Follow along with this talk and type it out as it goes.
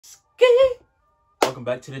Welcome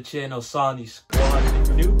back to the channel, Sonny Squad. If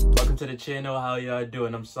you're new, welcome to the channel. How y'all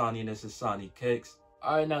doing? I'm Sonny and this is Sonny Kicks.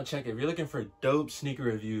 Alright, now check it. If you're looking for dope sneaker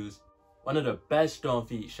reviews, one of the best on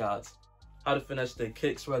feet shots, how to finesse the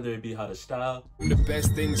kicks, whether it be how to style, the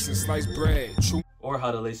best things since sliced bread, or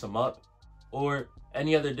how to lace them up, or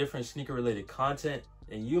any other different sneaker related content,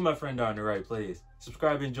 then you, my friend, are in the right place.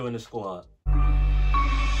 Subscribe and join the squad.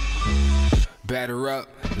 Batter up,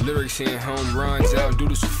 lyrics and home runs. I don't do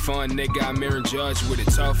this for fun, nigga. I'm Aaron Judge with it,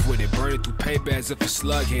 tough with it. Burn it through paper as if a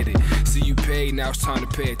slug hit it. See you paid, now it's time to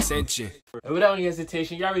pay attention. And without any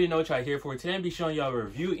hesitation, y'all already know what y'all here for. Today I'll be showing y'all a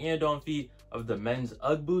review and on feet of the men's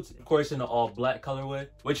UGG boots, of course in the all black colorway,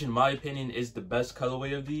 which in my opinion is the best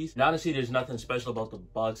colorway of these. And honestly, there's nothing special about the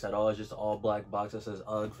box at all. It's just an all black box that says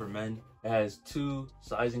UGG for men. It has two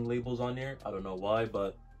sizing labels on there. I don't know why,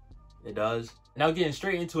 but it does. Now getting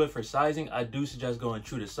straight into it, for sizing, I do suggest going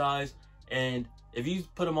true to size. And if you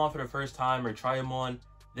put them on for the first time or try them on,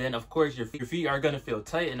 then of course your feet are going to feel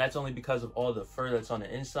tight, and that's only because of all the fur that's on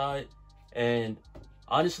the inside. And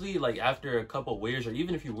honestly, like after a couple wears, or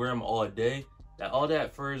even if you wear them all day, all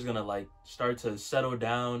that fur is gonna like start to settle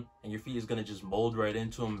down and your feet is gonna just mold right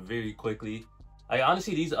into them very quickly. Like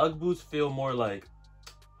honestly, these UGG boots feel more like,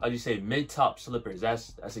 how do you say, mid-top slippers.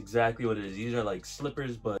 That's exactly what it is. These are like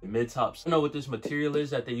slippers, but mid-tops. I don't know what this material is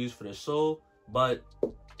that they use for the sole, but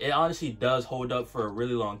it honestly does hold up for a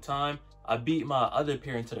really long time. I beat my other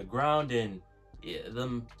pair into the ground, and yeah,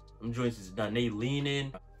 them joints is done. They lean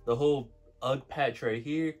in. The whole UGG patch right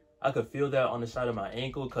here, I could feel that on the side of my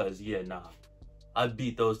ankle, cause yeah, nah, I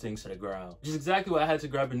beat those things to the ground. Which is exactly why I had to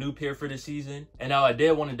grab a new pair for this season. And now I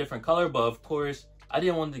did want a different color, but of course I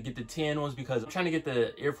didn't want to get the tan ones because I'm trying to get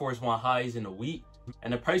the Air Force One highs in a week,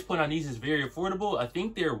 and the price point on these is very affordable. I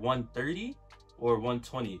think they're $130 or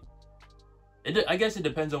 $120. I guess it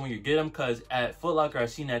depends on when you get them, because at Foot Locker I've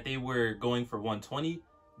seen that they were going for $120,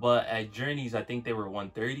 but at Journeys I think they were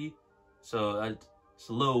 $130. So it's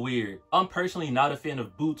a little weird. I'm personally not a fan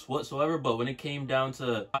of boots whatsoever, but when it came down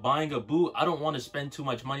to buying a boot, I don't want to spend too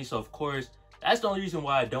much money. So of course that's the only reason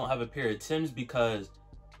why I don't have a pair of Tims, because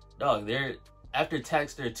dog, after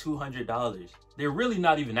tax, they're $200. They're really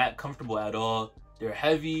not even that comfortable at all. They're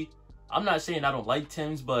heavy. I'm not saying I don't like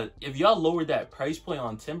Tims, but if y'all lowered that price point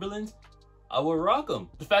on Timberlands, I would rock them.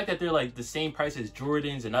 The fact that they're like the same price as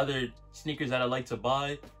Jordans and other sneakers that I like to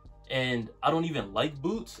buy, and I don't even like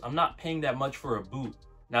boots, I'm not paying that much for a boot.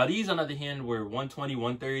 Now these, on the other hand, were $120,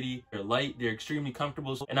 $130. They're light, they're extremely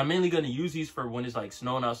comfortable, and I'm mainly going to use these for when it's like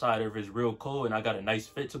snowing outside or if it's real cold and I got a nice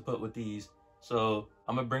fit to put with these. So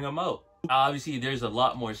I'm gonna bring them out. Obviously there's a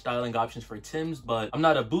lot more styling options for Tims, but I'm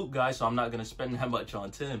not a boot guy, so I'm not gonna spend that much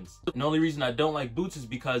on Tims. And the only reason I don't like boots is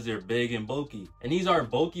because they're big and bulky. And these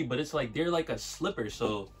aren't bulky, but it's like they're like a slipper,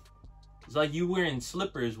 so it's like you wearing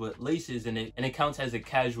slippers with laces, and it counts as a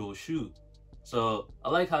casual shoe. So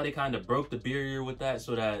I like how they kind of broke the barrier with that,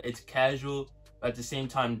 so that it's casual, but at the same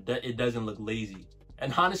time it doesn't look lazy.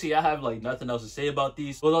 And honestly, I have like nothing else to say about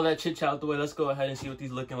these. With all that chit chat out the way, let's go ahead and see what these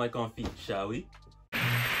looking like on feet, shall we?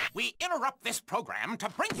 We interrupt this program to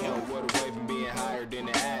bring you. What away from being higher than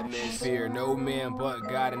the atmosphere. No man but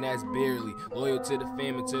God, and that's barely. Loyal to the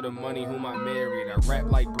fame and to the money whom I married. I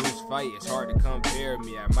rap like Bruce Fight, it's hard to compare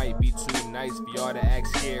me. I might be too nice for y'all to act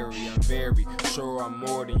scary. I'm very sure I'm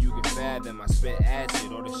more than you can fathom. I spit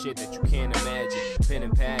acid, all the shit that you can't imagine. Pen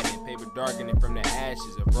and pad and paper darkening from the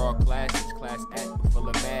ashes of raw classes. Class act but full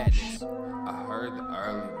of madness. I heard the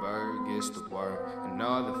early bird gets the worm, and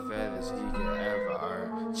all the feathers he can ever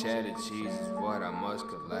earn. Cheddar cheese is what I must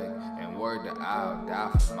collect, and word that I'll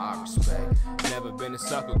die for my respect. Never been a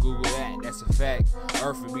sucker, Google that, that's a fact.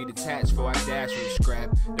 Earth will be detached before I dash from the scrap.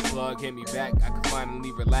 The plug hit me back, I can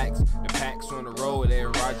finally relax. The packs on the road,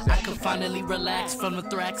 Aaron Rodgers. I can finally relax from the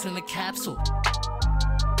thorax in the capsule.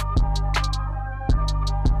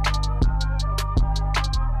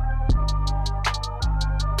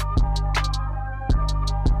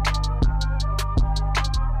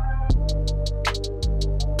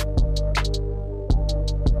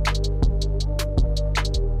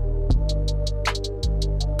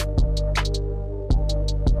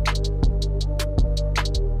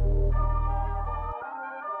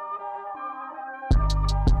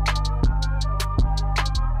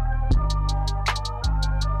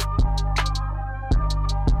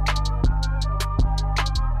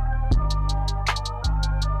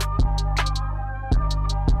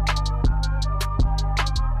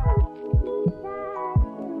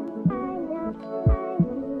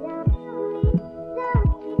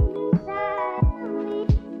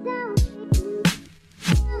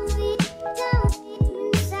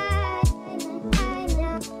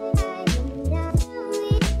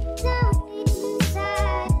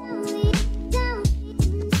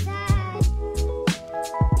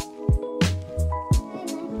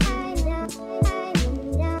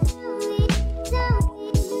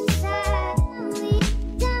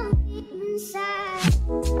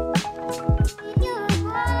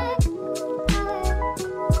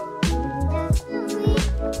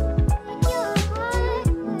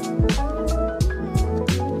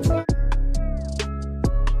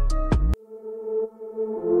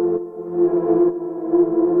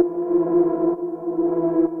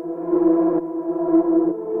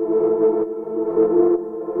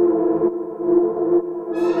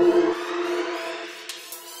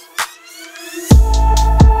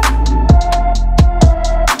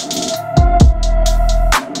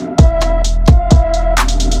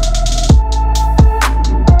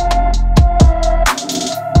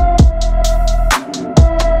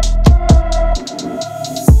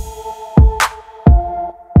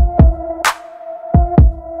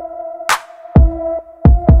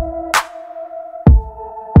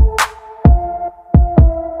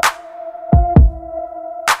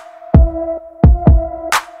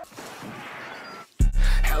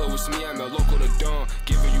 it's me, I'm the local to dawn.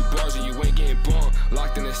 Giving you bars and you ain't getting born.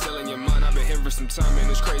 Locked in the cell in your mind, I've been here for some time, and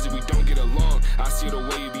it's crazy we don't get along. I see the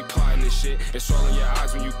way you be plotting this shit. It's all in your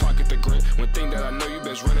eyes when you pocket the grit. One thing that I know, you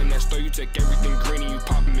best run in that store, you take everything green and you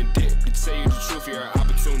pop them and dip. To tell you the truth, you're an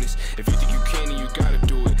opportunist. If you think you can, then you gotta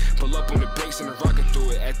do it. Pull up on the bass and the rocket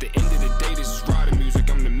through it. At the end of the day, this is riding music.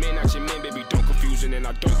 I'm the man, not your man, baby, don't confuse it. And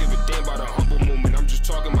I don't give a damn about a humble movement. I'm just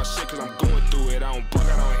talking my shit cause I'm going through it. I don't bug,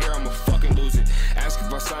 I don't hear, I'ma fucking lose it. Ask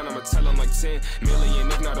if I sign, I'ma tell them like 10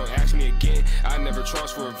 million. If not, don't ask me again. I never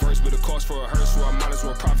charge for a verse, but it costs for a hearse, so I might as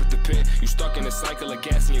well profit the pen. You stuck in a cycle of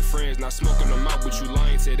gassing your friends, not smoking them out, but you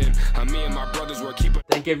lying to them. Me and my brothers were keeping.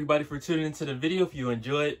 Thank everybody for tuning into the video. If you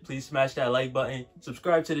enjoyed, please smash that like button.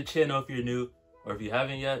 Subscribe to the channel if you're new, or if you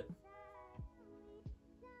haven't yet.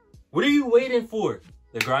 What are you waiting for?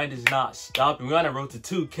 The grind is not stopping. We're on a road to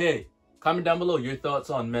 2K. Comment down below your thoughts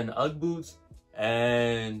on men UGG boots.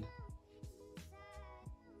 And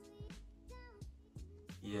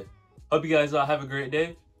yeah, hope you guys all have a great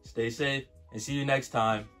day. Stay safe and see you next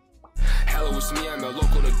time. Hello, it's me, I'm the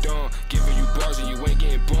local to dawn. Giving you bars and you ain't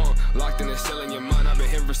getting born. Locked in the cell in your mind, I've been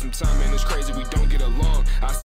here for some time, and it's crazy we don't get along.